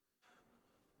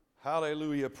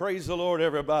Hallelujah. Praise the Lord,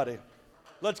 everybody.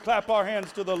 Let's clap our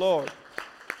hands to the Lord.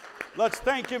 Let's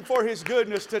thank Him for His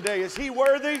goodness today. Is He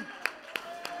worthy?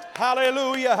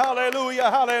 Hallelujah, hallelujah,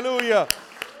 hallelujah.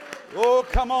 Oh,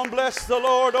 come on, bless the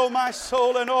Lord, oh my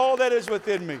soul, and all that is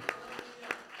within me.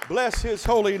 Bless His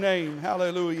holy name.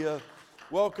 Hallelujah.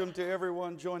 Welcome to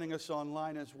everyone joining us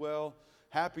online as well.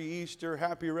 Happy Easter,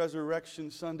 happy Resurrection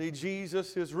Sunday.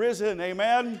 Jesus is risen.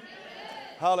 Amen. Amen.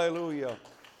 Hallelujah.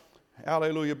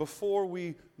 Hallelujah. Before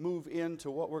we move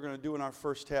into what we're going to do in our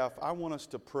first half, I want us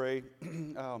to pray.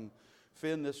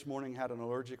 Finn this morning had an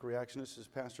allergic reaction. This is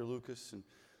Pastor Lucas and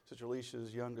Sister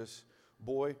Alicia's youngest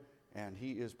boy, and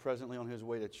he is presently on his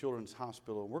way to Children's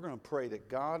Hospital. We're going to pray that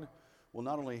God will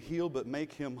not only heal but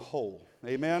make him whole.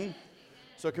 Amen?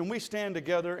 So can we stand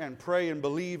together and pray and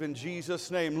believe in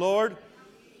Jesus' name? Lord,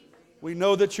 we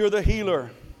know that you're the healer.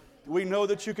 We know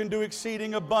that you can do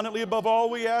exceeding abundantly above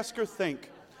all we ask or think.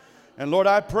 And Lord,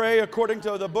 I pray according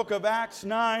to the book of Acts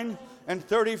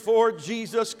 9:34,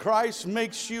 Jesus Christ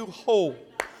makes you whole.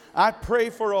 I pray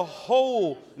for a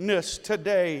wholeness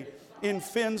today in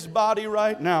Finn's body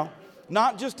right now.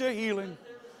 Not just a healing,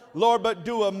 Lord, but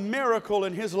do a miracle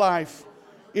in his life.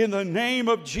 In the name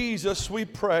of Jesus, we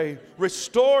pray.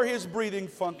 Restore his breathing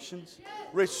functions.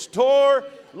 Restore,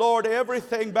 Lord,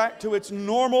 everything back to its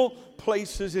normal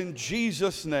places in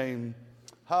Jesus' name.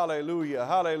 Hallelujah,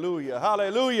 hallelujah,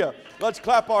 hallelujah. Let's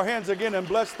clap our hands again and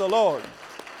bless the Lord.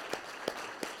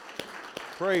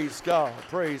 Praise God,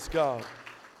 praise God.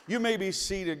 You may be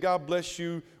seated. God bless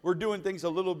you. We're doing things a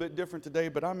little bit different today,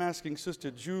 but I'm asking Sister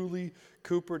Julie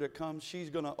Cooper to come. She's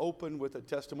going to open with a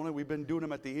testimony. We've been doing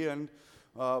them at the end,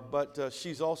 but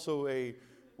she's also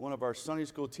one of our Sunday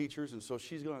school teachers, and so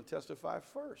she's going to testify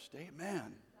first.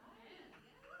 Amen.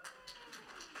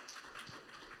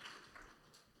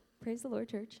 Praise the Lord,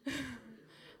 church.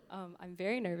 I'm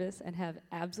very nervous and have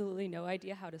absolutely no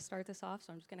idea how to start this off,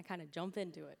 so I'm just going to kind of jump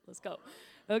into it. Let's go.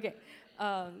 Okay.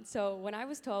 So when I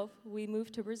was 12, we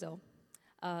moved to Brazil.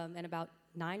 And about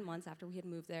 9 months after we had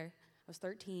moved there, I was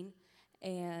 13.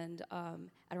 And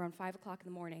at around 5 o'clock in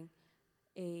the morning,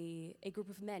 a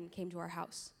group of men came to our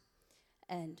house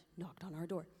and knocked on our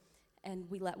door. And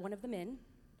we let one of them in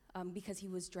because he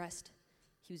was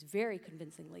very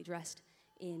convincingly dressed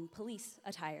in police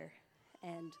attire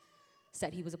and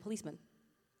said he was a policeman.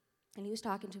 And he was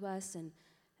talking to us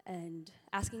and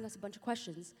asking us a bunch of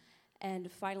questions.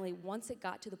 And finally, once it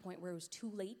got to the point where it was too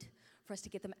late for us to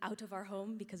get them out of our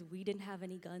home because we didn't have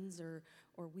any guns or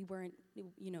we weren't,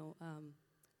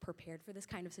 prepared for this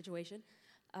kind of situation,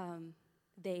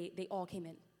 they all came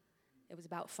in. It was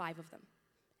about 5 of them.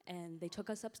 And they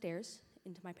took us upstairs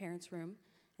into my parents' room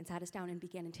and sat us down and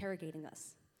began interrogating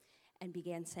us and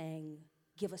began saying,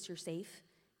 "Give us your safe.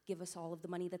 Give us all of the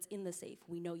money that's in the safe.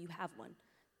 We know you have one."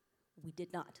 We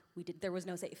did not. There was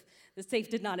no safe. The safe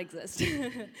did not exist.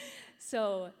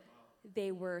 So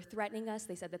they were threatening us.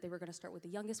 They said that they were going to start with the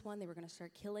youngest one. They were going to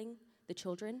start killing the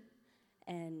children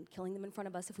and killing them in front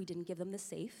of us if we didn't give them the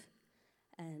safe.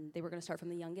 And they were going to start from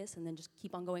the youngest and then just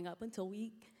keep on going up until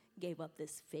we gave up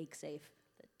this fake safe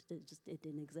that it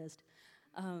didn't exist.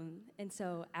 And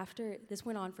so after this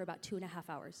went on for about 2.5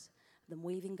 hours, them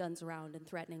waving guns around and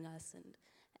threatening us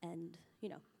and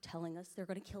telling us they're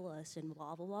going to kill us and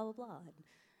blah, blah, blah, blah, blah,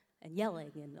 and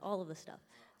yelling and all of this stuff.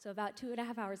 So about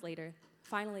 2.5 hours later,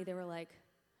 finally they were like,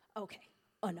 "Okay,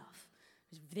 enough."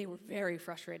 They were very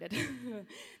frustrated.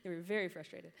 They were very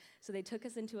frustrated. So they took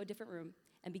us into a different room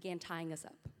and began tying us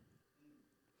up.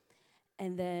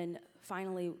 And then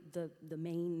finally the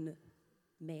main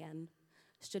man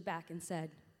stood back and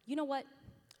said, "You know what?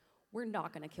 We're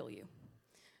not going to kill you.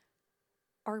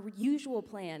 Our usual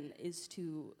plan is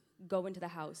to go into the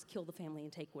house, kill the family,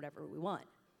 and take whatever we want.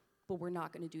 But we're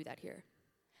not going to do that here."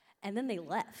 And then they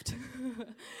left.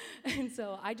 And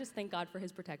so I just thank God for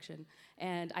his protection.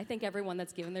 And I thank everyone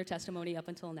that's given their testimony up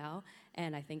until now.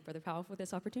 And I thank Brother Powell for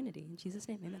this opportunity. In Jesus'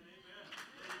 name, amen.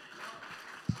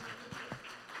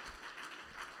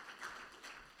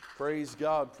 Praise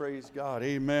God, praise God.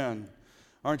 Amen.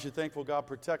 Aren't you thankful God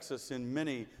protects us in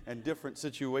many and different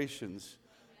situations?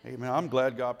 Amen. I'm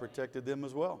glad God protected them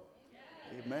as well.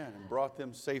 Amen. And brought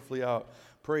them safely out.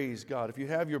 Praise God. If you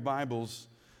have your Bibles,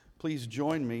 please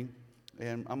join me.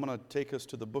 And I'm going to take us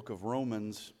to the book of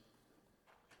Romans.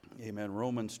 Amen.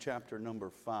 Romans chapter number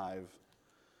 5.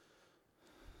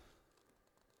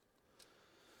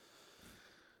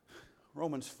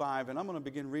 Romans 5. And I'm going to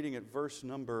begin reading at verse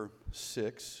number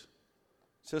 6.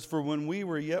 It says, "For when we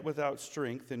were yet without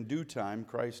strength, in due time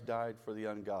Christ died for the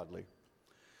ungodly.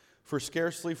 For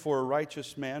scarcely for a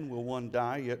righteous man will one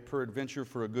die, yet peradventure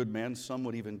for a good man some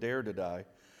would even dare to die.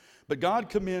 But God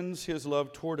commends his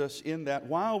love toward us in that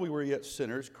while we were yet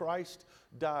sinners, Christ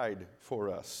died for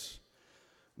us.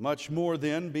 Much more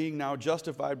then, being now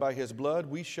justified by his blood,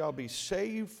 we shall be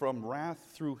saved from wrath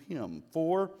through him.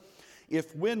 For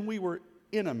if when we were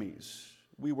enemies,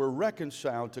 we were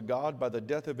reconciled to God by the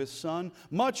death of his Son,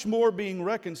 much more being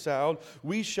reconciled,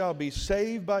 we shall be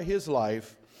saved by his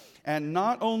life. And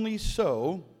not only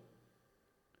so,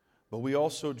 but we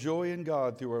also joy in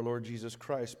God through our Lord Jesus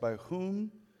Christ, by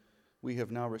whom we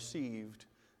have now received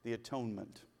the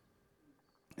atonement.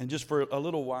 And just for a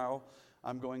little while,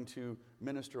 I'm going to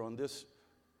minister on this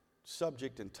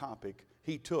subject and topic.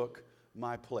 He took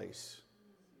my place.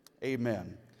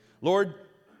 Amen. Lord,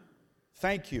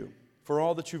 thank you for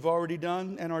all that you've already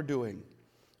done and are doing.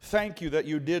 Thank you that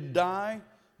you did die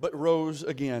but rose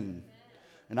again.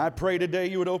 And I pray today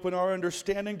you would open our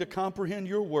understanding to comprehend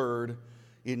your word.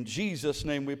 In Jesus'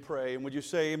 name we pray. And would you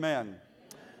say amen?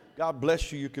 God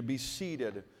bless you. You could be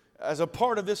seated. As a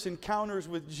part of this Encounters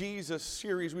with Jesus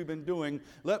series we've been doing,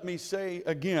 let me say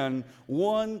again,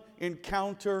 one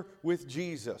encounter with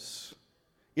Jesus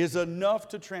is enough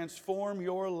to transform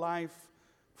your life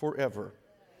forever.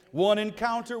 One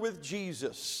encounter with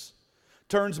Jesus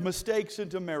turns mistakes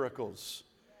into miracles,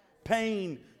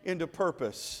 pain into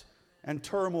purpose, and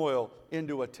turmoil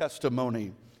into a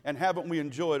testimony. And haven't we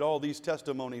enjoyed all these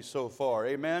testimonies so far?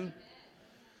 Amen?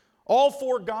 All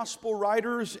four gospel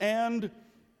writers and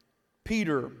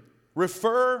Peter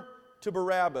refer to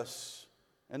Barabbas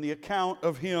and the account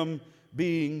of him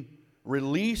being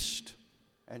released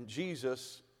and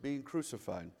Jesus being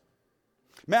crucified.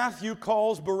 Matthew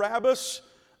calls Barabbas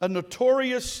a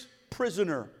notorious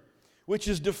prisoner, which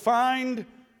is defined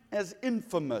as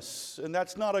infamous, and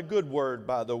that's not a good word,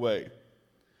 by the way.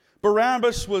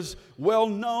 Barabbas was well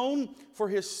known for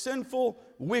his sinful,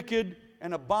 wicked,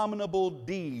 and abominable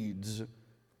deeds.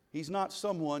 He's not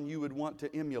someone you would want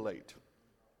to emulate.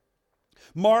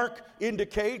 Mark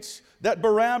indicates that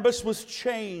Barabbas was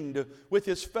chained with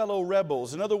his fellow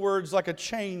rebels. In other words, like a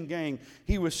chain gang.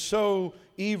 He was so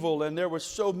evil, and there were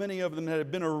so many of them that had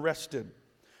been arrested.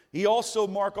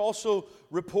 Mark also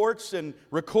reports and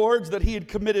records that he had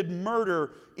committed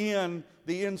murder in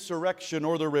the insurrection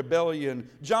or the rebellion.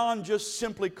 John just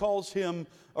simply calls him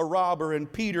a robber,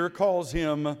 and Peter calls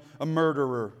him a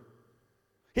murderer.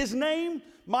 His name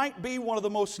might be one of the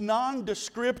most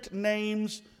nondescript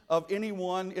names of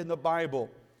anyone in the Bible.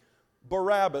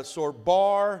 Barabbas or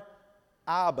Bar-Abbas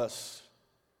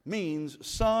means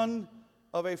son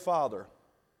of a father.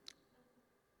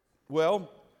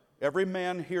 Well, every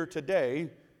man here today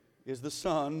is the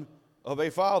son of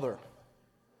a father.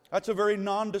 That's a very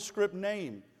nondescript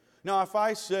name. Now, if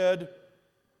I said,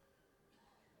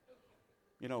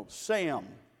 Sam,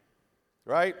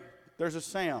 right? There's a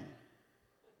Sam.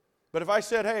 But if I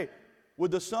said, hey,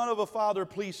 would the son of a father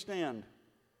please stand?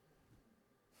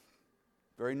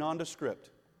 Very nondescript.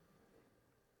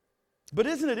 But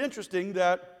isn't it interesting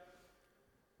that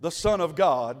the Son of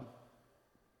God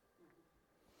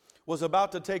was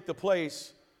about to take the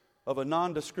place of a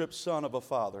nondescript son of a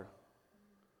father?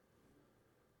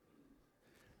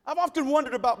 I've often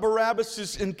wondered about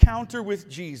Barabbas' encounter with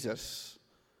Jesus.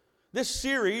 This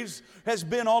series has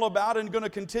been all about, and going to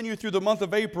continue through the month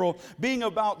of April, being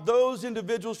about those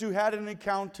individuals who had an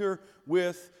encounter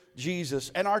with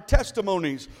Jesus. And our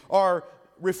testimonies are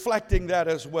reflecting that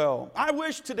as well. I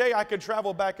wish today I could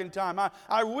travel back in time.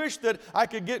 I wish that I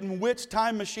could get in Witt's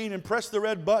time machine and press the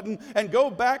red button and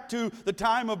go back to the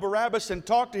time of Barabbas and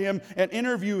talk to him and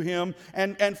interview him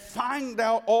and find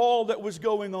out all that was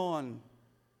going on.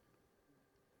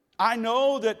 I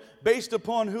know that based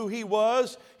upon who he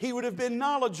was, he would have been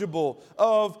knowledgeable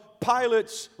of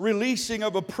Pilate's releasing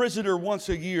of a prisoner once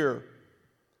a year.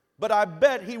 But I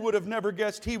bet he would have never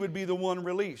guessed he would be the one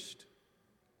released.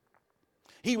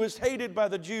 He was hated by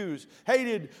the Jews,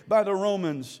 hated by the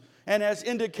Romans, and as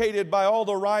indicated by all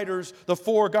the writers, the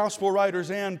four gospel writers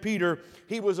and Peter,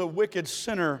 he was a wicked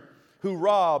sinner who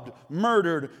robbed,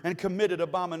 murdered, and committed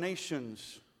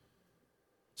abominations.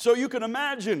 So you can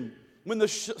imagine when the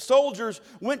soldiers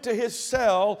went to his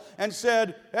cell and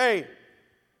said, hey,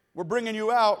 we're bringing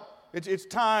you out. It's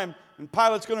time, and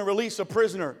Pilate's going to release a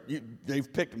prisoner.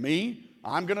 They've picked me.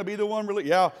 I'm going to be the one released.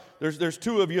 Yeah, there's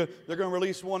two of you. They're going to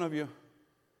release one of you.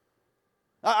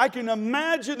 I can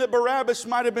imagine that Barabbas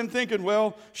might have been thinking,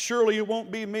 well, surely it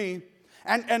won't be me.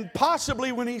 And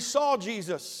possibly when he saw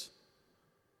Jesus,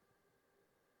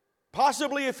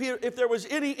 possibly if there was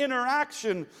any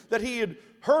interaction that he had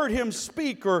heard him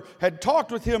speak or had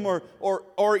talked with him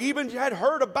or even had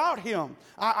heard about him,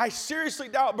 I seriously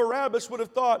doubt Barabbas would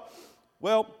have thought,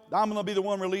 well, I'm going to be the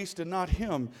one released and not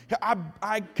him.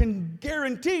 I can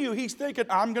guarantee you he's thinking,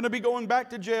 I'm going to be going back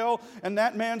to jail and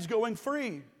that man's going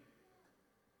free.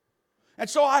 And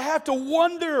so I have to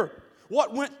wonder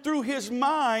what went through his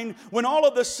mind when all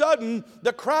of a sudden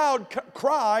the crowd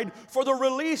cried for the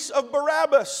release of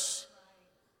Barabbas.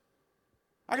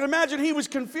 I can imagine he was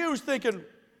confused thinking,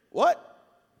 what?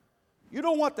 You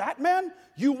don't want that man?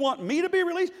 You want me to be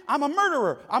released? I'm a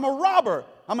murderer. I'm a robber.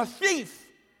 I'm a thief.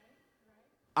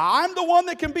 I'm the one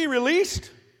that can be released?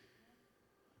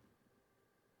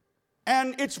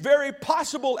 And it's very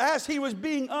possible as he was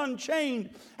being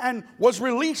unchained and was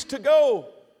released to go.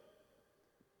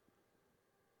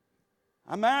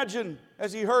 Imagine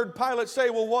as he heard Pilate say,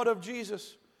 well, what of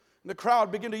Jesus? And the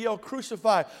crowd began to yell,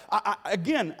 crucify.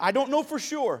 Again, I don't know for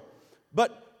sure,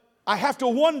 but I have to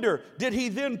wonder, did he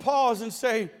then pause and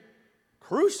say,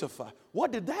 crucify?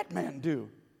 What did that man do?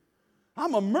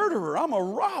 I'm a murderer. I'm a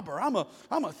robber. I'm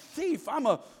a thief. I'm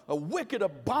a wicked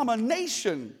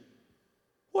abomination.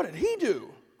 What did he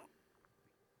do?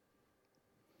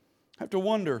 I have to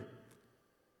wonder,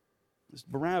 as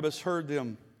Barabbas heard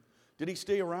them, did he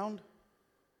stay around?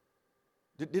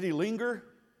 Did he linger?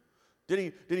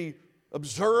 Did he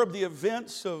observe the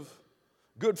events of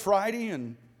Good Friday?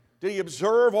 And did he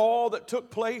observe all that took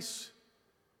place?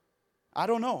 I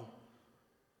don't know.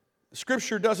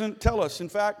 Scripture doesn't tell us. In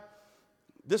fact,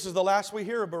 this is the last we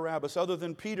hear of Barabbas, other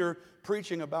than Peter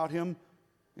preaching about him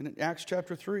in Acts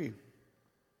chapter 3.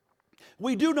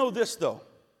 We do know this, though.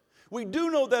 We do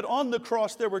know that on the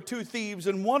cross there were two thieves,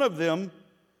 and one of them,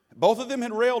 both of them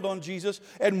had railed on Jesus,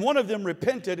 and one of them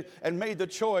repented and made the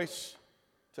choice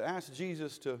to ask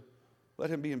Jesus to let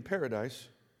him be in paradise.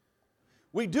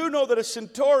 We do know that a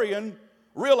centurion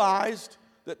realized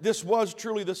that this was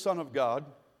truly the Son of God.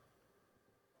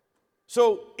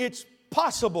 So it's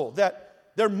possible that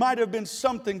there might have been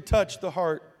something touched the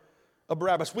heart of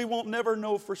Barabbas. We won't never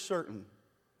know for certain.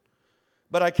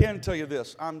 But I can tell you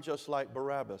this, I'm just like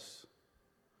Barabbas.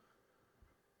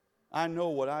 I know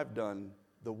what I've done,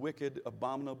 the wicked,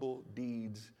 abominable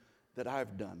deeds that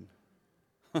I've done.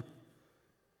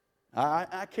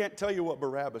 I can't tell you what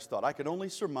Barabbas thought. I can only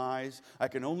surmise. I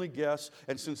can only guess.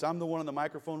 And since I'm the one on the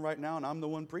microphone right now and I'm the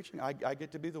one preaching, I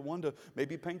get to be the one to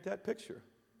maybe paint that picture.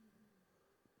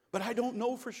 But I don't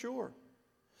know for sure.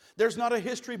 There's not a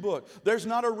history book. There's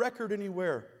not a record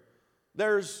anywhere.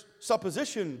 There's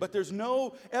supposition, but there's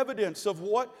no evidence of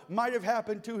what might have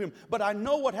happened to him. But I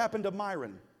know what happened to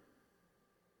Myron.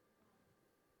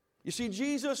 You see,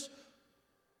 Jesus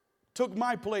took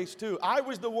my place too. I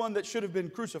was the one that should have been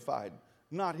crucified,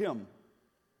 not him.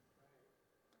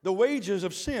 The wages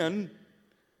of sin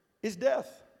is death.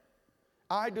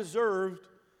 I deserved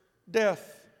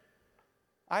death.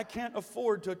 I can't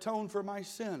afford to atone for my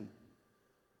sin.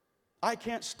 I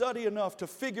can't study enough to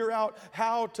figure out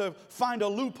how to find a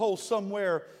loophole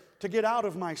somewhere to get out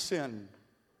of my sin.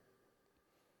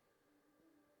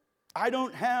 I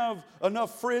don't have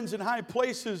enough friends in high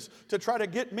places to try to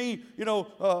get me,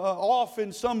 off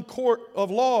in some court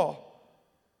of law.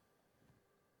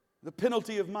 The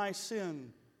penalty of my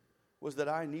sin was that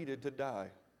I needed to die.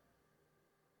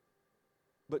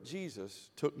 But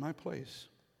Jesus took my place.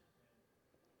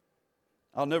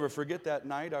 I'll never forget that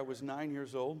night. I was 9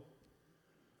 years old.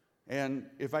 And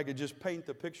if I could just paint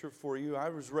the picture for you, I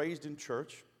was raised in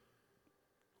church.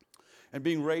 And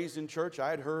being raised in church, I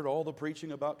had heard all the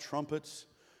preaching about trumpets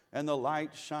and the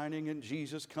light shining and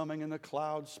Jesus coming and the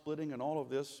clouds splitting and all of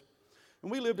this. And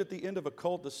we lived at the end of a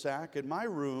cul-de-sac, and my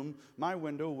room, my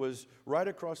window was right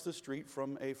across the street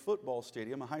from a football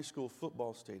stadium, a high school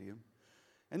football stadium.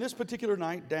 And this particular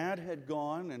night, Dad had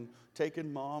gone and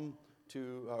taken Mom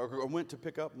or went to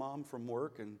pick up Mom from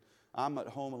work, and I'm at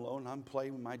home alone. I'm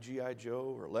playing with my G.I.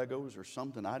 Joe or Legos or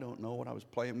something. I don't know what I was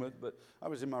playing with, but I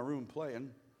was in my room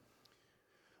playing.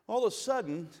 All of a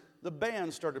sudden, the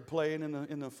band started playing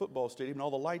in the football stadium, and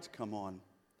all the lights come on.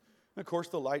 And of course,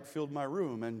 the light filled my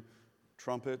room, and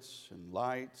trumpets and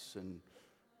lights, and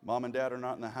Mom and Dad are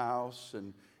not in the house.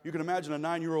 And you can imagine a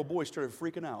 9-year-old boy started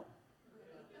freaking out.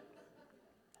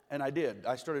 And I did.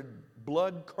 I started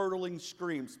blood-curdling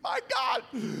screams. My God,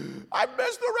 I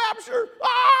missed the rapture.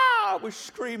 Ah! I was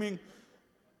screaming.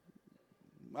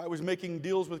 I was making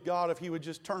deals with God. If he would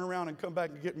just turn around and come back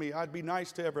and get me, I'd be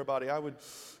nice to everybody. I would,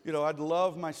 I'd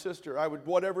love my sister. I would,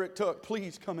 whatever it took,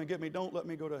 please come and get me. Don't let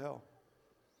me go to hell.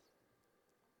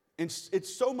 And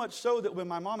it's so much so that when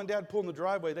my mom and dad pulled in the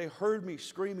driveway, they heard me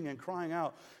screaming and crying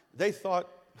out. They thought,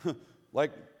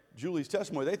 like Julie's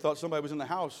testimony, they thought somebody was in the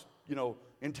house,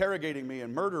 interrogating me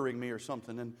and murdering me or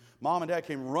something. And Mom and Dad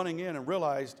came running in and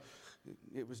realized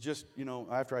it was just,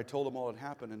 after I told them all had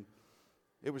happened. And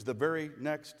It was the very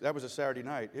next, that was a Saturday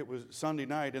night. It was Sunday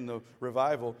night in the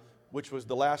revival, which was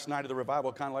the last night of the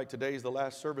revival, kind of like today's the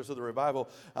last service of the revival.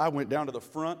 I went down to the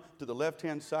front, to the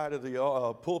left-hand side of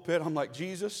the pulpit. I'm like,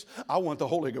 Jesus, I want the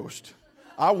Holy Ghost.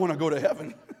 I want to go to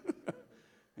heaven.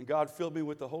 And God filled me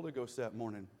with the Holy Ghost that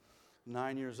morning,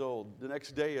 9 years old. The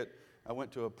next day, I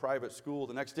went to a private school.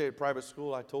 The next day at private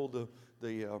school, I told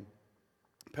the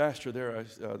pastor there,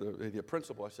 the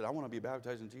principal, I said, I want to be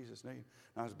baptized in Jesus' name.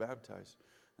 And I was baptized.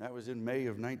 And that was in May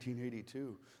of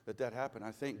 1982 that happened.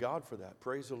 I thank God for that.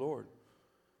 Praise the Lord.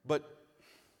 But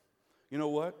you know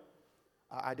what?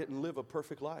 I didn't live a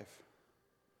perfect life.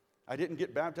 I didn't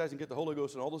get baptized and get the Holy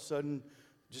Ghost and all of a sudden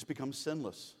just become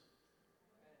sinless.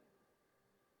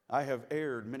 I have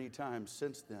erred many times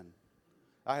since then.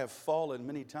 I have fallen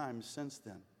many times since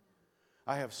then.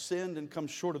 I have sinned and come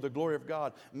short of the glory of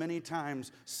God many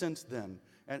times since then.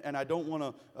 And I don't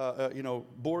want to,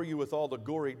 bore you with all the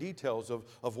gory details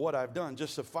of what I've done.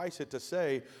 Just suffice it to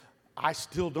say, I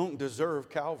still don't deserve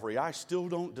Calvary. I still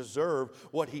don't deserve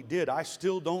what He did. I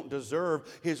still don't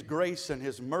deserve His grace and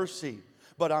His mercy.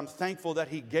 But I'm thankful that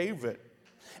He gave it.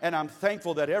 And I'm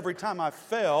thankful that every time I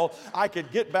fell, I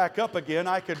could get back up again.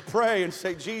 I could pray and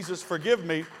say, Jesus, forgive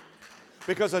me.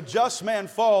 Because a just man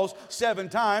falls 7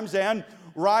 times and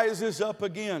rises up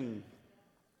again.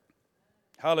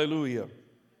 Hallelujah.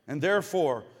 And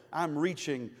therefore, I'm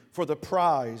reaching for the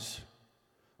prize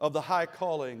of the high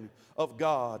calling of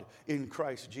God in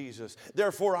Christ Jesus.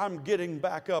 Therefore, I'm getting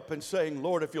back up and saying,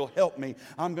 Lord, if you'll help me,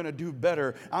 I'm going to do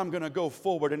better. I'm going to go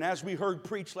forward. And as we heard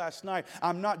preach last night,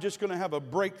 I'm not just going to have a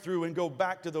breakthrough and go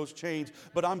back to those chains,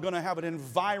 but I'm going to have an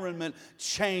environment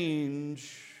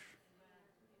change.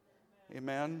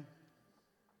 Amen.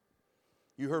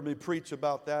 You heard me preach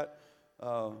about that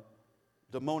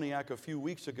demoniac a few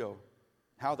weeks ago.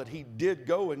 How that he did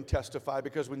go and testify,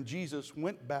 because when Jesus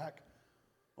went back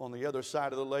on the other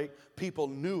side of the lake, people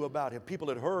knew about him. People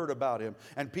had heard about him,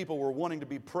 and people were wanting to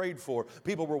be prayed for.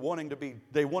 People were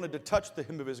they wanted to touch the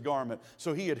hem of his garment.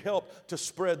 So he had helped to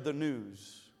spread the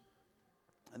news.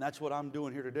 And that's what I'm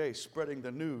doing here today, spreading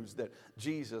the news that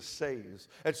Jesus saves.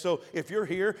 And so if you're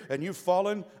here and you've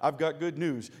fallen, I've got good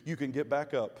news. You can get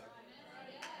back up.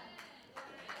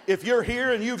 If you're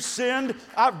here and you've sinned,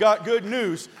 I've got good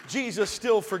news. Jesus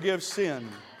still forgives sin.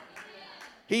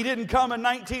 He didn't come in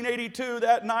 1982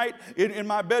 that night in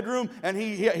my bedroom, and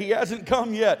he hasn't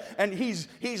come yet. And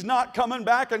he's not coming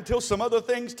back until some other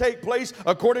things take place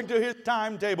according to His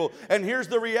timetable. And here's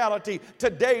the reality.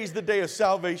 Today's the day of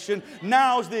salvation.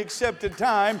 Now's the accepted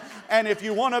time. And if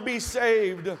you want to be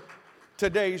saved,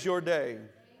 today's your day.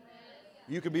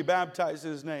 You can be baptized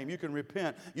in His name. You can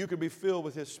repent. You can be filled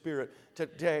with His Spirit.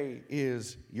 Today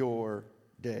is your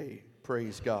day.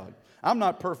 Praise God. I'm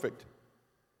not perfect.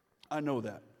 I know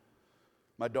that.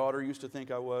 My daughter used to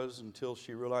think I was until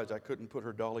she realized I couldn't put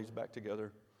her dollies back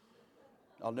together.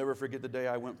 I'll never forget the day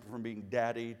I went from being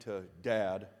daddy to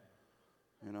dad.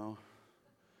 You know,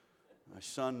 my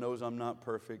son knows I'm not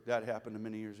perfect. That happened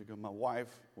many years ago. My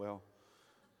wife, well,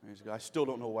 I still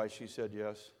don't know why she said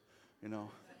yes. You know,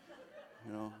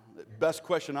 the best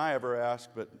question I ever asked,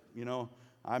 but,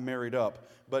 I married up.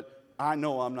 But I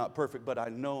know I'm not perfect, but I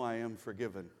know I am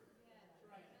forgiven.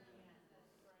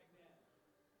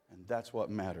 And that's what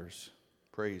matters.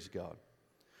 Praise God.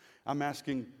 I'm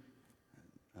asking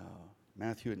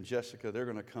Matthew and Jessica, they're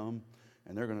going to come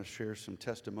and they're going to share some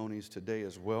testimonies today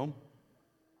as well.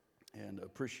 And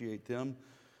appreciate them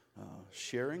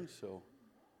sharing. So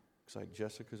looks like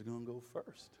Jessica's going to go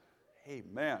first.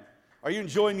 Amen. Are you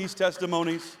enjoying these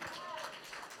testimonies?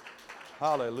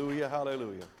 Hallelujah,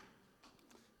 hallelujah.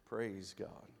 Praise God.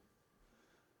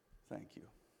 Thank you.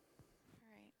 All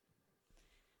right.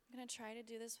 I'm going to try to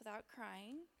do this without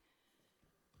crying.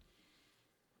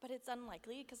 But it's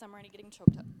unlikely because I'm already getting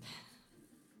choked up.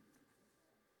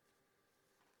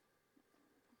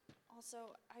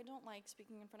 Also, I don't like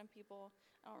speaking in front of people.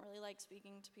 I don't really like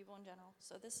speaking to people in general.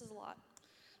 So this is a lot.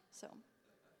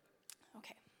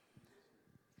 Okay.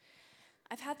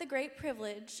 I've had the great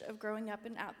privilege of growing up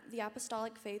in the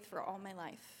apostolic faith for all my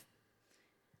life.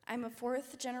 I'm a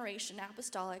 4th generation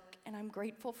apostolic, and I'm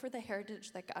grateful for the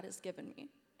heritage that God has given me,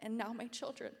 and now my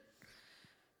children.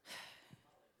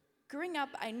 Growing up,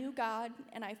 I knew God,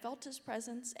 and I felt His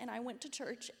presence, and I went to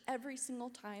church every single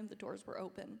time the doors were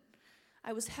open.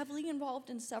 I was heavily involved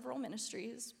in several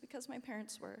ministries because my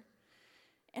parents were,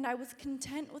 and I was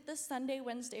content with the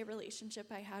Sunday-Wednesday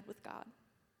relationship I had with God.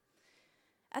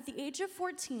 At the age of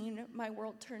 14, my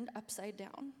world turned upside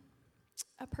down.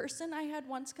 A person I had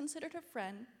once considered a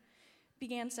friend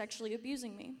began sexually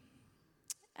abusing me.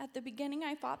 At the beginning,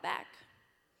 I fought back.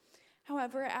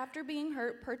 However, after being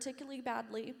hurt particularly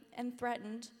badly and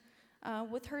threatened,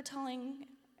 with her telling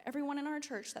everyone in our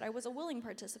church that I was a willing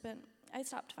participant, I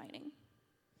stopped fighting.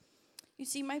 You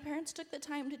see, my parents took the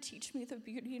time to teach me the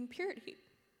beauty and purity.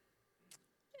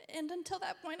 And until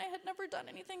that point, I had never done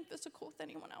anything physical with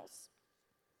anyone else.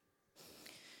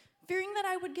 Fearing that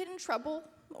I would get in trouble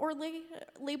or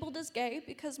labeled as gay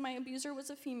because my abuser was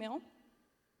a female,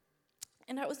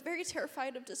 and I was very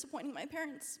terrified of disappointing my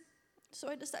parents, so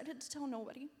I decided to tell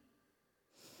nobody.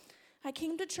 I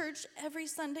came to church every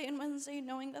Sunday and Wednesday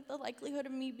knowing that the likelihood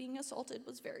of me being assaulted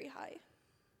was very high.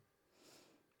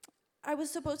 I was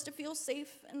supposed to feel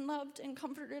safe and loved and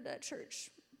comforted at church,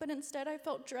 but instead I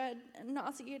felt dread and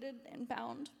nauseated and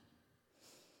bound.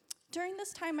 During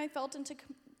this time, I fell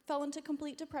into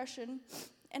complete depression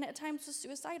and at times was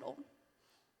suicidal.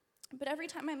 But every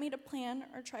time I made a plan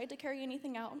or tried to carry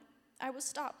anything out, I was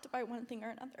stopped by one thing or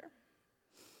another.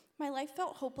 My life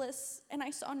felt hopeless and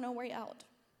I saw no way out.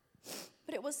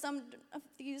 But it was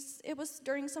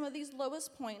during some of these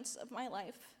lowest points of my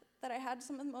life that I had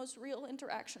some of the most real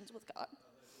interactions with God.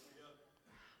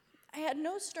 I had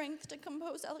no strength to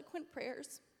compose eloquent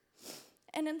prayers,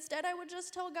 and instead I would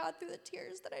just tell God through the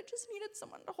tears that I just needed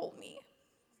someone to hold me,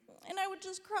 and I would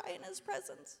just cry in his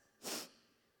presence.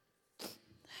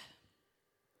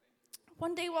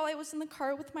 One day while I was in the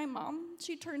car with my mom,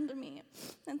 she turned to me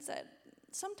and said,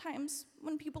 "Sometimes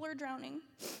when people are drowning,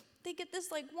 they get this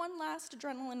one last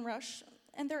adrenaline rush,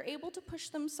 and they're able to push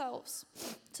themselves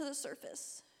to the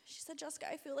surface." She said, "Jessica,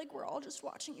 I feel like we're all just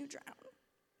watching you drown.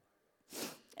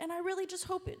 And I really just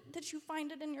hope that you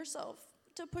find it in yourself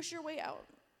to push your way out."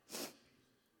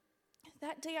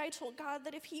 That day I told God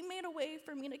that if he made a way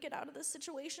for me to get out of this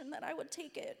situation, that I would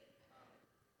take it.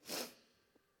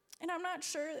 And I'm not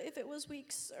sure if it was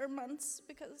weeks or months,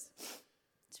 because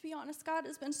to be honest, God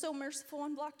has been so merciful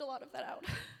and blocked a lot of that out.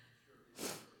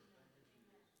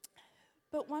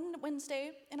 But one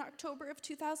Wednesday in October of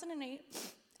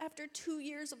 2008, after 2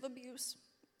 years of abuse,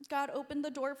 God opened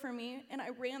the door for me, and I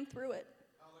ran through it.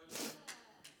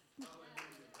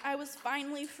 I was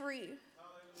finally free,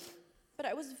 but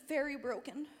I was very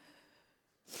broken.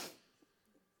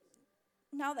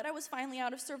 Now that I was finally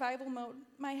out of survival mode,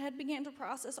 my head began to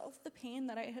process all of the pain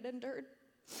that I had endured.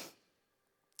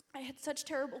 I had such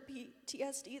terrible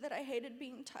PTSD that I hated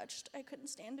being touched. I couldn't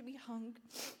stand to be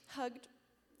hugged,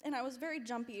 and I was very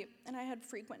jumpy, and I had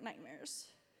frequent nightmares.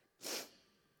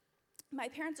 My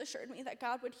parents assured me that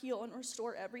God would heal and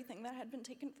restore everything that had been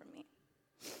taken from me.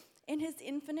 In his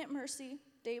infinite mercy,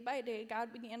 day by day,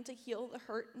 God began to heal the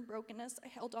hurt and brokenness I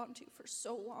held on to for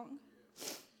so long.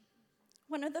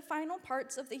 One of the final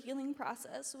parts of the healing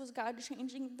process was God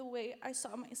changing the way I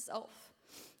saw myself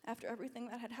after everything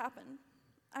that had happened.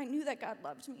 I knew that God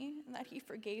loved me and that he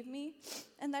forgave me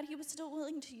and that he was still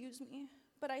willing to use me,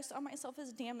 but I saw myself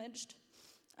as damaged,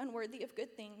 unworthy of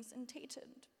good things, and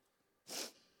tainted.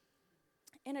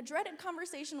 In a dreaded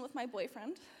conversation with my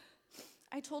boyfriend,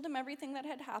 I told him everything that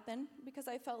had happened because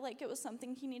I felt like it was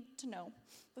something he needed to know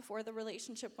before the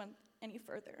relationship went any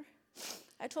further.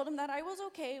 I told him that I was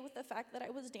okay with the fact that I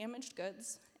was damaged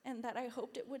goods and that I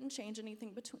hoped it wouldn't change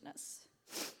anything between us.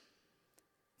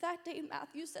 That day,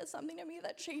 Matthew said something to me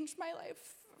that changed my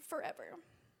life forever.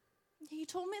 He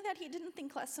told me that he didn't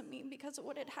think less of me because of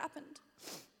what had happened.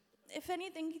 If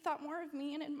anything, he thought more of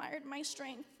me and admired my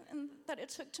strength and that it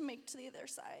took to make to the other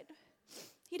side.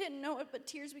 He didn't know it, but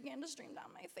tears began to stream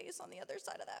down my face on the other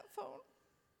side of that phone.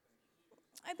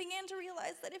 I began to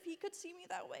realize that if he could see me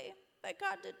that way, that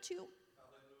God did too.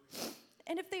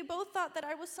 And if they both thought that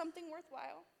I was something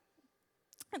worthwhile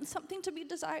and something to be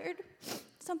desired,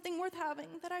 something worth having,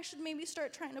 that I should maybe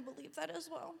start trying to believe that as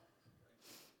well.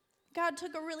 God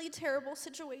took a really terrible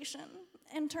situation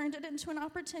and turned it into an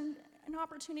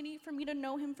opportunity for me to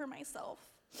know him for myself,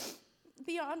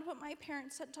 beyond what my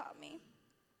parents had taught me,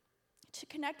 to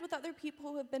connect with other people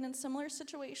who have been in similar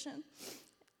situations,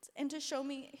 and to show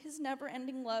me his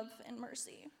never-ending love and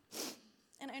mercy.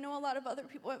 And I know a lot of other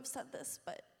people have said this,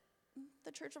 but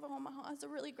the Church of Omaha is a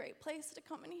really great place to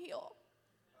come and heal.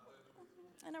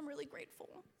 And I'm really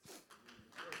grateful.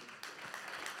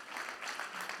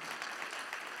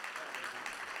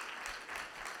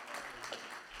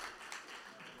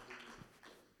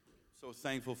 So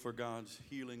thankful for God's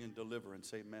healing and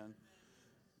deliverance. Amen.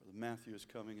 Brother Matthew is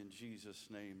coming in Jesus'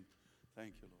 name.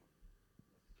 Thank you, Lord.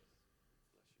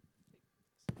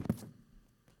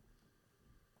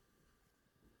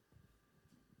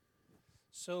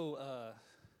 So,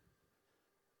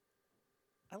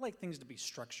 I like things to be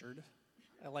structured.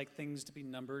 I like things to be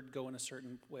numbered, go in a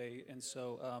certain way. And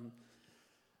so,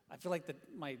 I feel like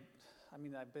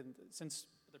since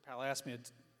Brother Powell asked me,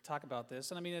 talk about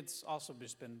this. And I mean, it's also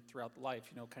just been throughout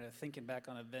life, kind of thinking back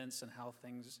on events and how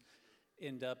things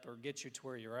end up or get you to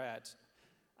where you're at.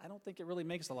 I don't think it really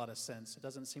makes a lot of sense. It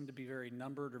doesn't seem to be very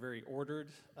numbered or very ordered.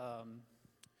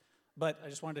 But I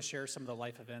just wanted to share some of the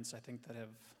life events I think that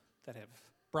have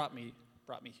brought me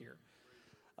here.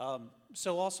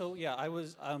 So also, yeah,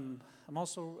 I'm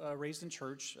also raised in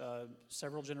church,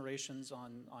 several generations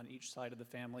on each side of the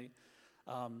family.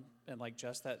 And like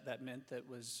Jess, that meant that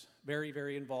was very,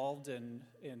 very involved in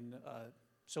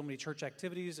so many church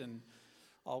activities and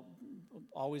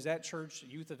always at church,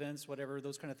 youth events, whatever,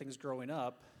 those kind of things growing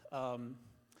up.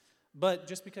 But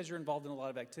just because you're involved in a lot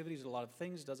of activities and a lot of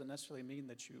things doesn't necessarily mean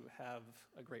that you have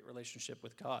a great relationship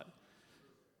with God.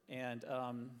 And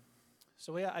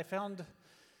so yeah, I found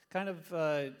kind of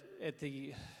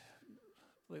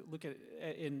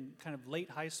in kind of late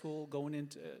high school, going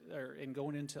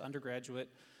into undergraduate,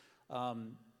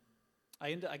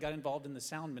 I got involved in the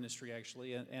sound ministry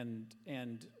actually,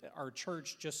 and our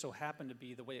church just so happened to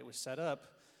be the way it was set up.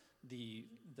 The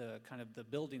kind of the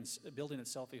building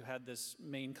itself, you had this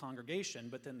main congregation,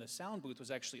 but then the sound booth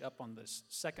was actually up on this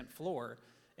second floor,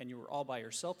 and you were all by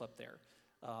yourself up there,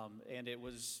 and it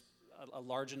was a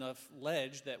large enough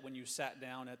ledge that when you sat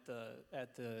down at the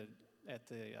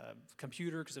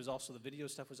computer, because there's also the video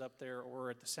stuff was up there, or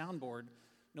at the soundboard,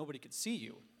 nobody could see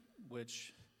you,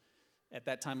 which at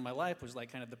that time in my life was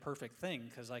like kind of the perfect thing,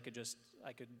 because I could just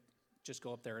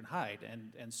go up there and hide.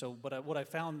 And so what I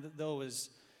found though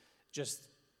is just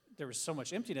there was so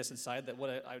much emptiness inside that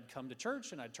I would come to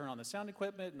church and I'd turn on the sound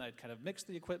equipment and I'd kind of mix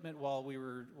the equipment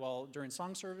while during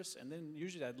song service, and then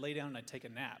usually I'd lay down and I'd take a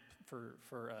nap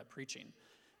for preaching,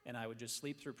 and I would just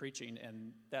sleep through preaching,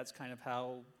 and that's kind of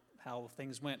how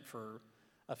things went for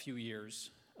a few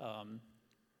years.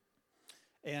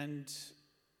 And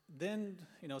then,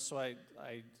 so I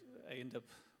ended up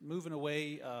moving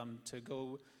away to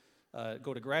go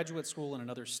to graduate school in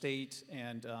another state,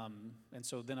 and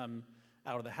so then I'm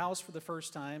out of the house for the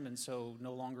first time, and so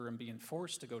no longer am being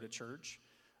forced to go to church.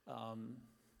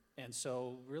 And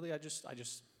so really I just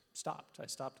stopped. I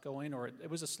stopped going, or it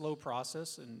was a slow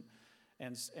process,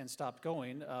 and stopped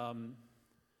going.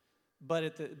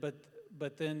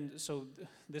 But then, so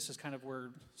this is kind of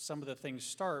where some of the things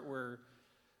start, where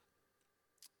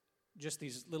just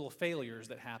these little failures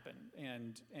that happen,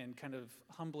 and kind of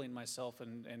humbling myself,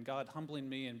 and God humbling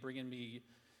me and bringing me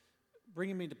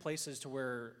to places to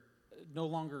where no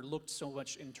longer looked so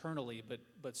much internally,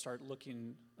 but start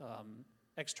looking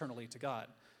externally to God.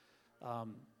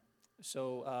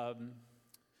 So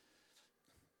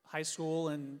high school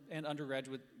and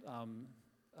undergraduate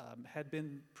had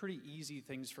been pretty easy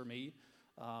things for me.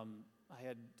 I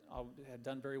had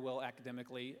done very well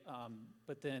academically,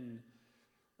 but then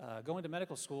going to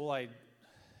medical school,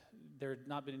 there had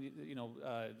not been,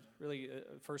 really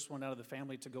first one out of the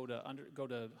family to go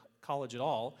to college at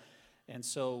all, and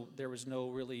so there was no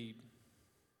really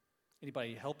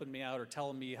anybody helping me out or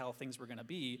telling me how things were going to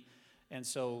be. And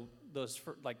so we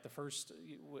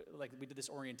did this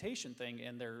orientation thing,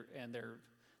 and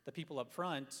the people up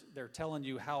front, they're telling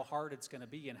you how hard it's going to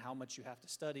be and how much you have to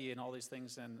study and all these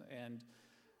things, and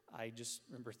I just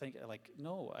remember thinking,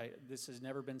 no, this has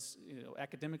never been,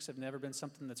 academics have never been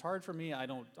something that's hard for me. I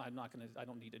don't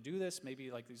need to do this.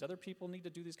 Maybe like these other people need to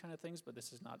do these kind of things, but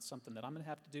this is not something that I'm going to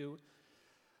have to do.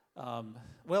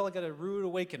 Well, I got a rude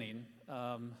awakening.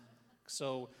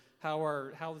 So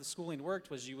how the schooling worked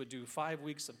was you would do 5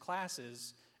 weeks of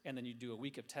classes, and then you'd do a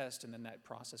week of tests, and then that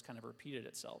process kind of repeated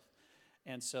itself.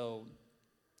 And so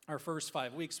our first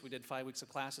 5 weeks, we did 5 weeks of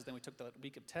classes, then we took the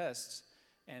week of tests,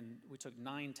 and we took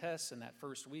 9 tests in that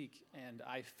first week, and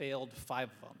I failed 5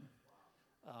 of them.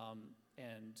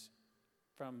 And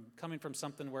coming from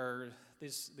something where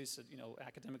these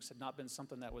academics had not been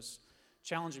something that was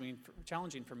challenging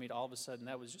for me, to all of a sudden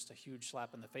that was just a huge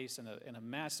slap in the face and a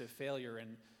massive failure,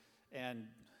 and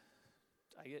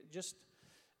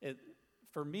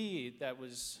for me that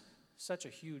was such a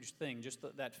huge thing, just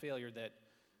that failure, that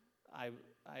I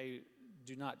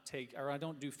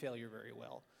don't do failure very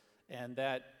well. And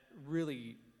that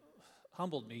really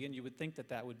humbled me, and you would think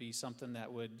that would be something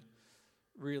that would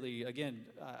really, again,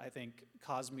 I think,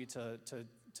 cause me to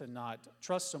not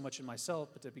trust so much in myself,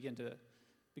 but to begin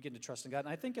to trust in God. And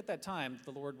I think at that time,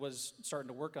 the Lord was starting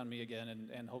to work on me again,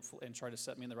 and hopefully, and try to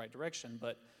set me in the right direction.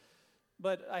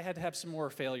 But I had to have some more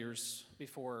failures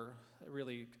before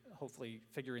really, hopefully,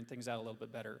 figuring things out a little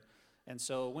bit better. And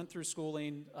so went through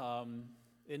schooling,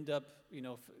 ended up,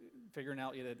 figuring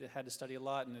out that I had to study a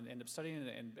lot, and ended up studying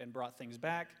and brought things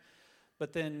back.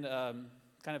 But then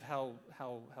kind of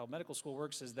how medical school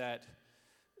works is that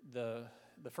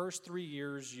the first 3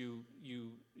 years you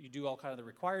do all kind of the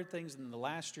required things, and then the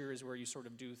last year is where you sort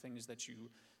of do things that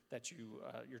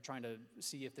you're trying to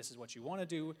see if this is what you want to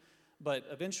do. But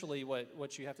eventually,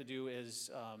 what you have to do is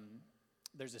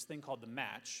there's this thing called the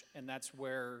match, and that's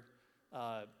where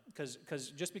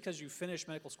because just because you finish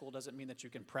medical school doesn't mean that you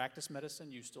can practice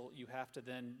medicine. You have to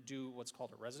then do what's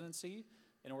called a residency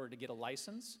in order to get a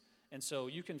license. And so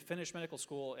you can finish medical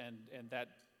school, and that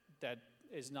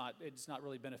is not, it's not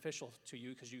really beneficial to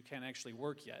you because you can't actually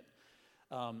work yet.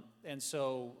 And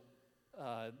so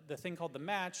the thing called the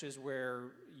match is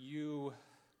where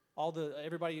all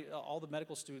the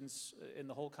medical students in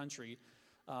the whole country,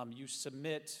 you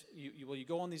submit, you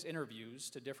go on these interviews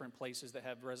to different places that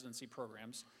have residency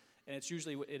programs, and it's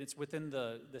usually within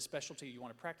the specialty you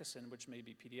want to practice in, which may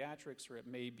be pediatrics, or it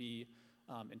may be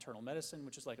internal medicine,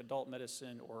 which is like adult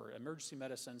medicine, or emergency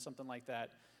medicine, something like that.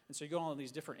 And so you go on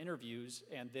these different interviews,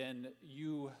 and then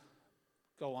you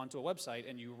go onto a website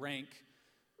and you rank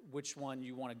which one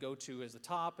you want to go to as the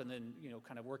top, and then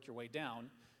kind of work your way down.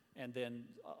 And then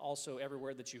also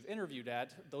everywhere that you've interviewed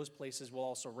at, those places will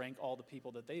also rank all the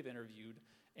people that they've interviewed.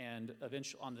 And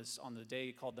eventually, on the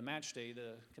day called the match day,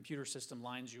 the computer system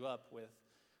lines you up with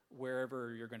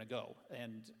wherever you're going to go.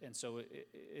 And so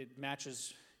it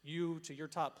matches you to your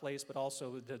top place, but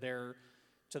also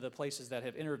to the places that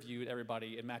have interviewed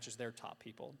everybody. It matches their top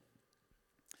people.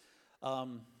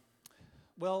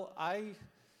 Well, I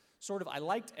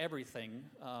liked everything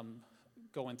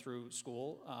going through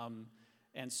school.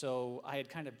 And so I had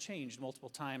kind of changed multiple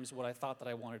times what I thought that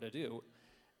I wanted to do.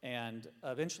 And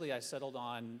eventually I settled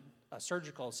on a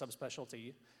surgical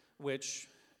subspecialty, which,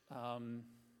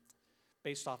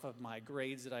 based off of my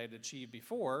grades that I had achieved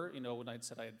before, when I'd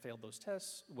said I had failed those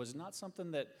tests, was not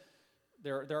something that,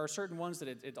 there are certain ones that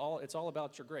it's all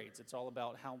about your grades. It's all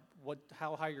about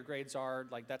how high your grades are.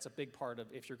 Like, that's a big part of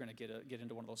if you're going to get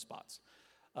into one of those spots.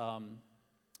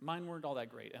 Mine weren't all that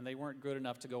great, and they weren't good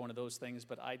enough to go into those things,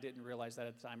 but I didn't realize that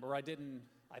at the time. Or I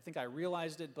think I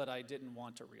realized it, but I didn't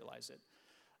want to realize it.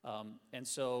 And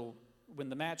so when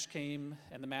the match came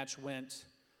and the match went,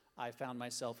 I found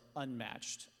myself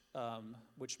unmatched,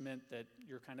 which meant that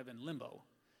you're kind of in limbo.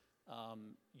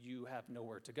 You have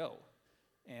nowhere to go.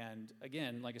 And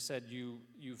again, like I said,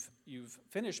 you've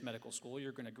finished medical school.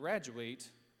 You're going to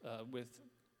graduate with,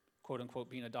 quote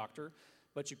unquote, being a doctor.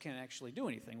 But you can't actually do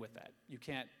anything with that. You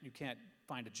can't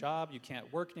find a job. You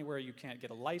can't work anywhere. You can't get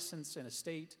a license in a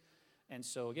state, and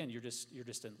so again, you're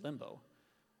just in limbo.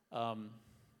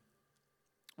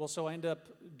 Well, so I end up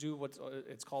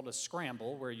it's called a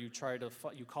scramble, where you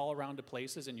you call around to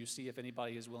places and you see if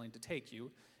anybody is willing to take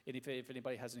you, and if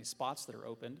anybody has any spots that are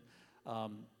open.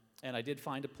 And I did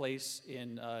find a place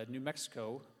in New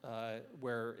Mexico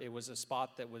where it was a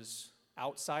spot that was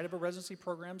outside of a residency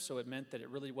program, so it meant that it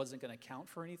really wasn't going to count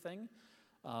for anything.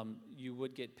 You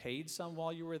would get paid some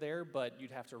while you were there, but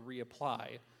you'd have to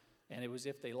reapply. And it was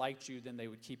if they liked you, then they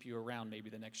would keep you around maybe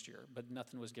the next year, but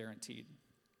nothing was guaranteed.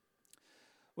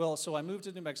 Well, so I moved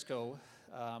to New Mexico,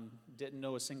 didn't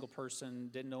know a single person,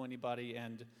 didn't know anybody,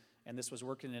 and this was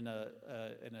working in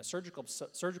a surgical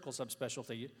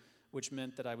subspecialty, which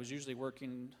meant that I was usually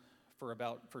working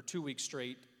for 2 weeks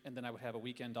straight, and then I would have a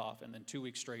weekend off, and then 2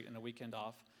 weeks straight and a weekend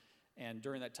off. And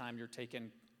during that time, you're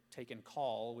taking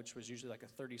call, which was usually like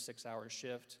a 36-hour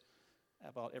shift,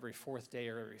 about every fourth day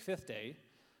or every fifth day.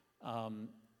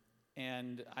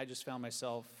 And I just found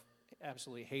myself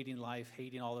absolutely hating life,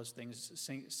 hating all those things,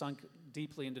 sunk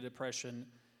deeply into depression,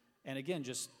 and again,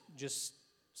 just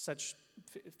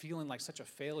feeling like such a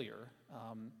failure.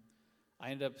 I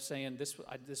ended up saying this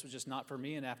was just not for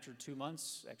me, and after 2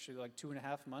 months, actually like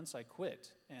 2.5 months, I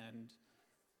quit, and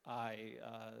I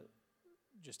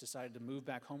just decided to move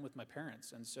back home with my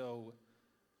parents. And so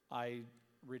I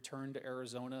returned to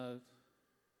Arizona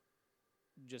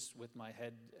just with my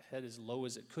head as low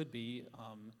as it could be,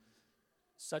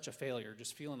 such a failure,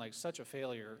 just feeling like such a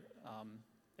failure.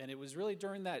 And it was really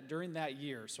during that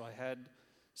year, so I had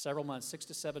several months, 6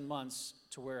 to 7 months,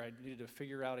 to where I needed to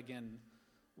figure out again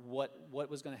what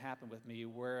was going to happen with me,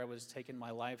 where I was taking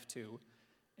my life to.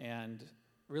 And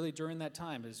really during that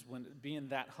time is when, being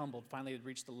that humbled, finally had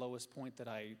reached the lowest point that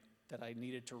I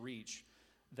needed to reach.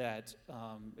 That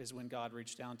is when God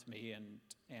reached down to me,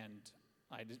 and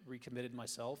I recommitted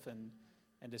myself and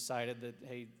decided that,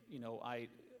 hey,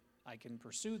 I can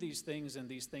pursue these things, and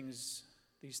these things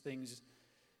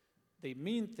they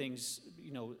mean things,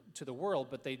 to the world,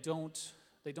 but they don't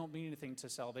mean anything to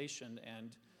salvation,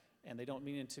 and they don't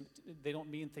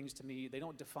mean things to me. They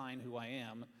don't define who I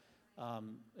am,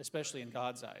 especially in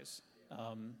God's eyes.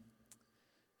 And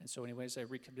so, anyways, I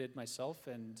recommitted myself,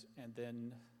 and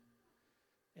then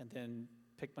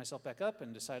picked myself back up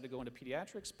and decided to go into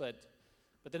pediatrics, but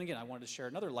then again, I wanted to share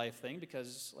another life thing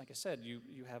because, like I said,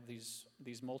 you have these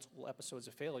multiple episodes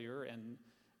of failure,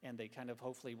 and they kind of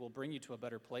hopefully will bring you to a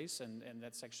better place, and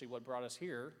that's actually what brought us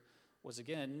here. Was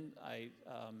again, I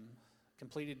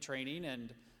completed training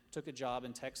and took a job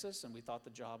in Texas, and we thought the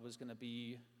job was going to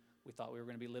be, we thought we were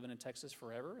going to be living in Texas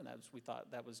forever, and we thought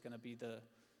that was going to be the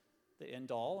end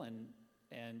all,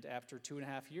 and after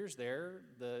 2.5 years there,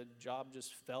 the job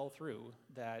just fell through.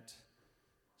 That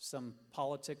some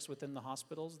politics within the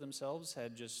hospitals themselves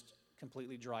had just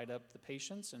completely dried up the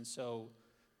patients, and so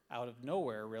out of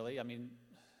nowhere, really, I mean,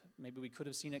 maybe we could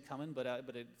have seen it coming, but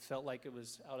it felt like it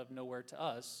was out of nowhere to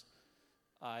us.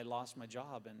 I lost my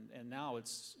job, and now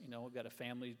it's, I've got a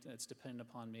family that's dependent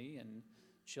upon me, and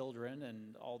children,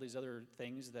 and all these other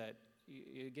things that,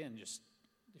 again, just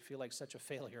you feel like such a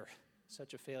failure,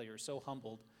 so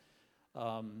humbled.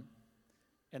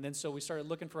 And then so we started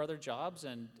looking for other jobs,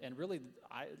 and really,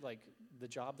 the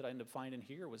job that I ended up finding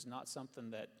here was not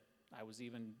something that I was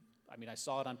even, I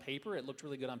saw it on paper, it looked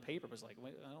really good on paper, but it was like,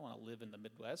 wait, I don't want to live in the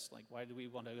Midwest, like, why do we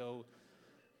want to go,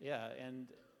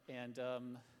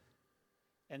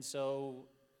 and so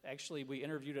actually we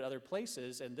interviewed at other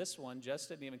places, and this one, Jess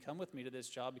didn't even come with me to this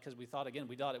job because we thought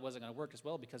it wasn't going to work as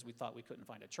well because we thought we couldn't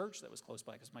find a church that was close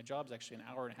by because my job's actually an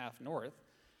hour and a half north.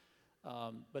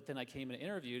 But then I came and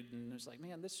interviewed, and it was like,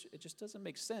 man, it just doesn't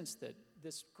make sense that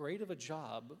this great of a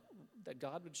job, that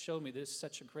God would show me this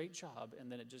such a great job, and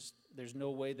then there's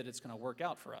no way that it's going to work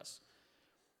out for us.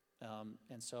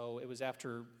 And so it was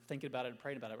after thinking about it and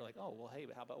praying about it, we're like, oh, well, hey,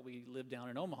 how about we live down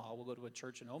in Omaha? We'll go to a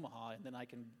church in Omaha, and then I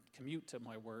can commute to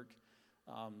my work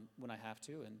when I have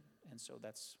to. And so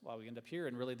that's why we end up here.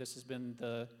 And really, this has been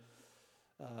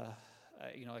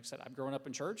like I said, I've grown up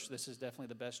in church. This is definitely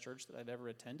the best church that I've ever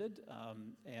attended.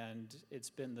 And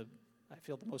it's been I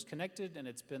feel the most connected, and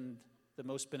it's been the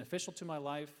most beneficial to my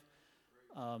life.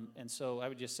 And so I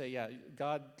would just say, yeah,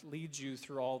 God leads you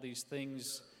through all these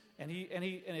things. And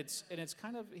it's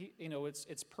kind of,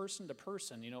 it's person to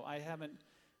person. I haven't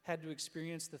had to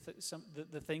experience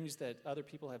the things that other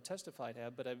people have testified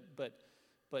have,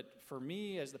 but for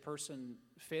me as the person,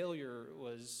 failure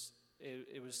was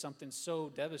something so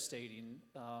devastating.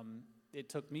 It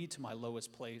took me to my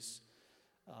lowest place,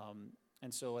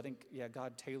 and so I think, yeah,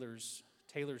 God tailors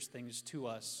things to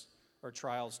us, or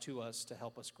trials to us, to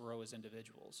help us grow as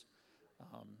individuals.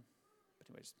 But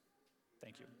anyways,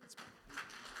 thank you.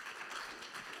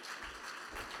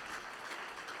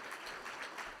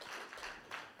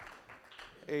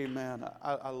 Amen.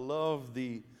 I love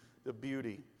the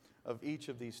beauty of each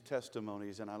of these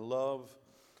testimonies, and I love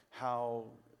how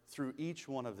through each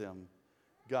one of them,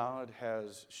 God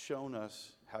has shown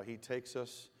us how He takes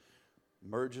us,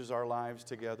 merges our lives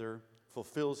together,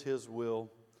 fulfills His will.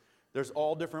 There's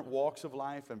all different walks of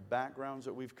life and backgrounds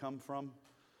that we've come from.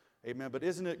 Amen. But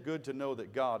isn't it good to know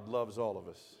that God loves all of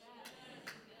us?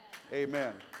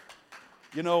 Amen.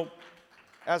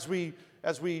 As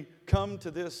we come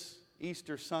to this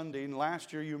Easter Sunday, and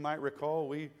last year you might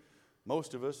recall,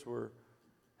 most of us were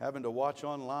having to watch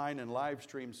online and live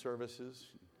stream services.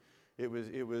 It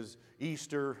was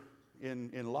Easter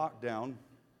in lockdown.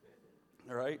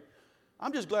 All right?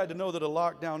 I'm just glad to know that a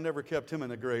lockdown never kept him in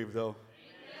the grave, though.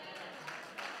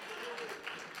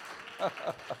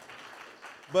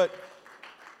 But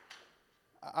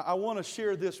I want to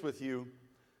share this with you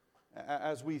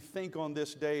as we think on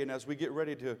this day and as we get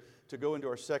ready to go into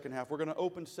our second half. We're going to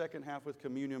open second half with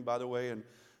communion, by the way, and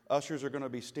ushers are going to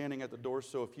be standing at the door.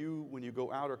 So when you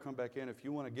go out or come back in, if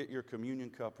you want to get your communion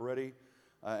cup ready.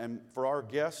 And for our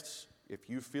guests, if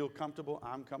you feel comfortable,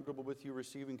 I'm comfortable with you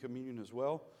receiving communion as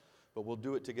well. But we'll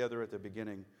do it together at the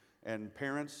beginning. And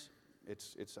parents,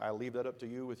 I leave that up to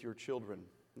you with your children,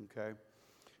 okay?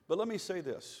 But let me say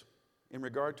this in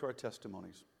regard to our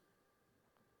testimonies.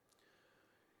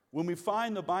 When we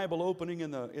find the Bible opening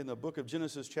in the book of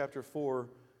Genesis chapter 4,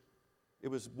 it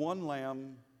was one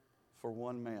lamb for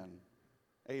one man,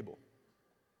 Abel.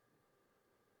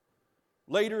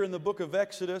 Later in the book of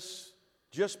Exodus,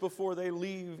 just before they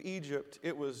leave Egypt,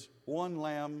 it was one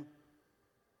lamb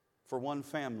for one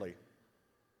family.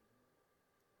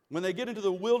 When they get into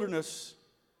the wilderness,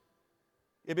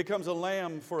 it becomes a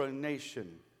lamb for a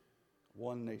nation,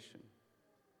 one nation.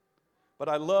 But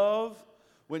I love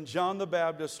when John the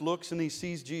Baptist looks and he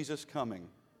sees Jesus coming.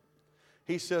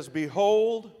 He says,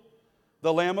 "Behold,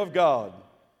 the Lamb of God,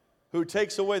 who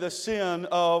takes away the sin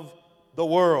of the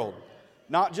world."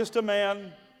 Not just a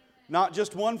man, not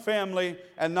just one family,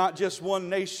 and not just one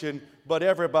nation, but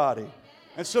everybody.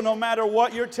 And so no matter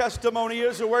what your testimony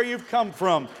is or where you've come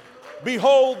from,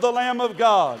 behold the Lamb of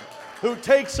God, who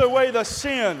takes away the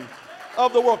sin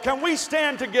of the world. Can we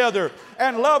stand together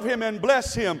and love Him and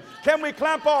bless Him? Can we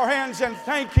clap our hands and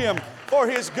thank Him for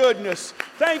His goodness?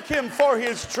 Thank Him for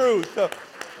His truth.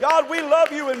 God, we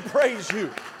love You and praise You.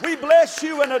 We bless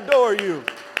You and adore You.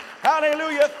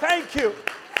 Hallelujah. Thank You.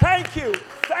 Thank You.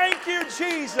 Thank You,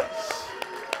 Jesus.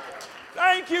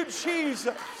 Thank You,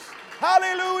 Jesus.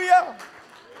 Hallelujah.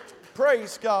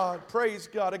 Praise God. Praise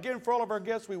God. Again, for all of our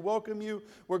guests, we welcome you.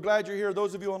 We're glad you're here.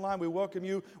 Those of you online, we welcome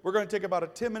you. We're going to take about a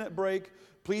 10-minute break.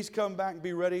 Please come back and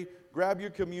be ready. Grab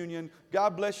your communion.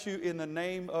 God bless you in the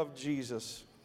name of Jesus.